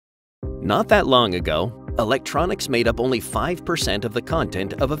Not that long ago, electronics made up only 5% of the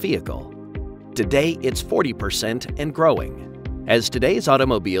content of a vehicle. Today, it's 40% and growing. As today's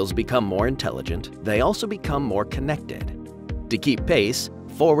automobiles become more intelligent, they also become more connected. To keep pace,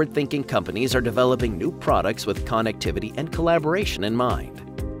 forward-thinking companies are developing new products with connectivity and collaboration in mind.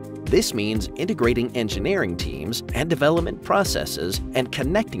 This means integrating engineering teams and development processes and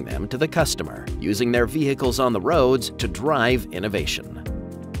connecting them to the customer, using their vehicles on the roads to drive innovation.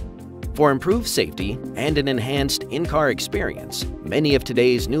 For improved safety and an enhanced in-car experience, many of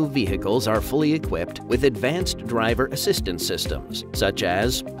today's new vehicles are fully equipped with advanced driver assistance systems, such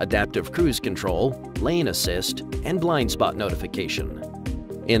as adaptive cruise control, lane assist, and blind spot notification.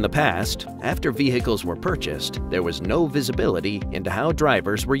 In the past, after vehicles were purchased, there was no visibility into how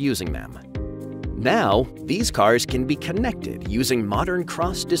drivers were using them. Now, these cars can be connected using modern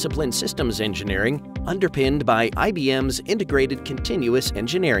cross-discipline systems engineering underpinned by IBM's integrated continuous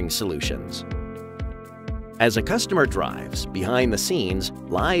engineering solutions. As a customer drives, behind the scenes,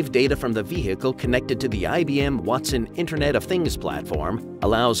 live data from the vehicle connected to the IBM Watson Internet of Things platform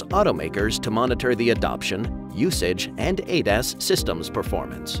allows automakers to monitor the adoption, usage, and ADAS systems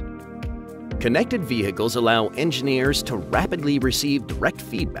performance. Connected vehicles allow engineers to rapidly receive direct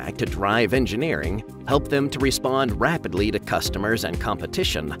feedback to drive engineering, help them to respond rapidly to customers and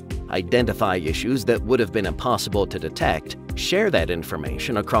competition, identify issues that would have been impossible to detect, share that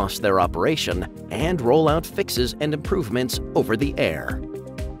information across their operation, and roll out fixes and improvements over the air.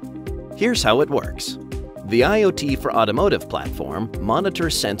 Here's how it works. The IoT for Automotive platform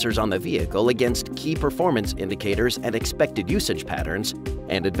monitors sensors on the vehicle against key performance indicators and expected usage patterns,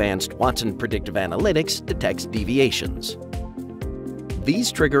 and advanced Watson Predictive Analytics detects deviations.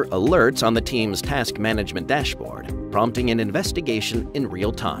 These trigger alerts on the team's task management dashboard, prompting an investigation in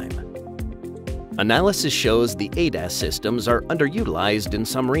real time. Analysis shows the ADAS systems are underutilized in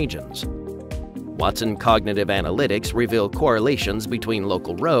some regions. Watson Cognitive Analytics reveal correlations between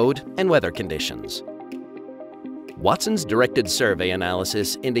local road and weather conditions. Watson's directed survey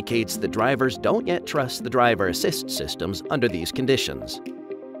analysis indicates that drivers don't yet trust the driver assist systems under these conditions.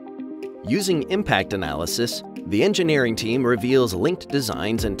 Using impact analysis, the engineering team reveals linked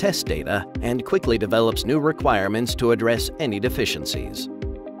designs and test data and quickly develops new requirements to address any deficiencies.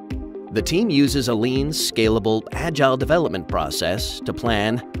 The team uses a lean, scalable, agile development process to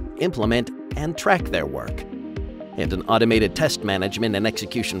plan, implement, and track their work. And an automated test management and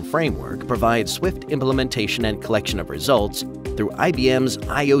execution framework provides swift implementation and collection of results through IBM's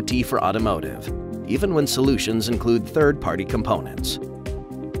IoT for Automotive, even when solutions include third-party components.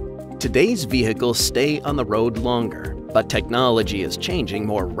 Today's vehicles stay on the road longer, but technology is changing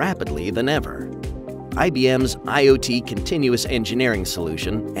more rapidly than ever. IBM's IoT Continuous Engineering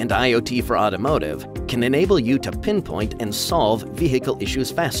Solution and IoT for Automotive can enable you to pinpoint and solve vehicle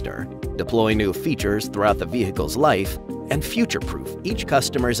issues faster, deploy new features throughout the vehicle's life, and future-proof each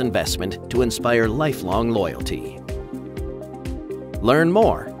customer's investment to inspire lifelong loyalty. Learn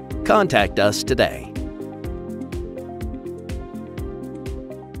more. Contact us today.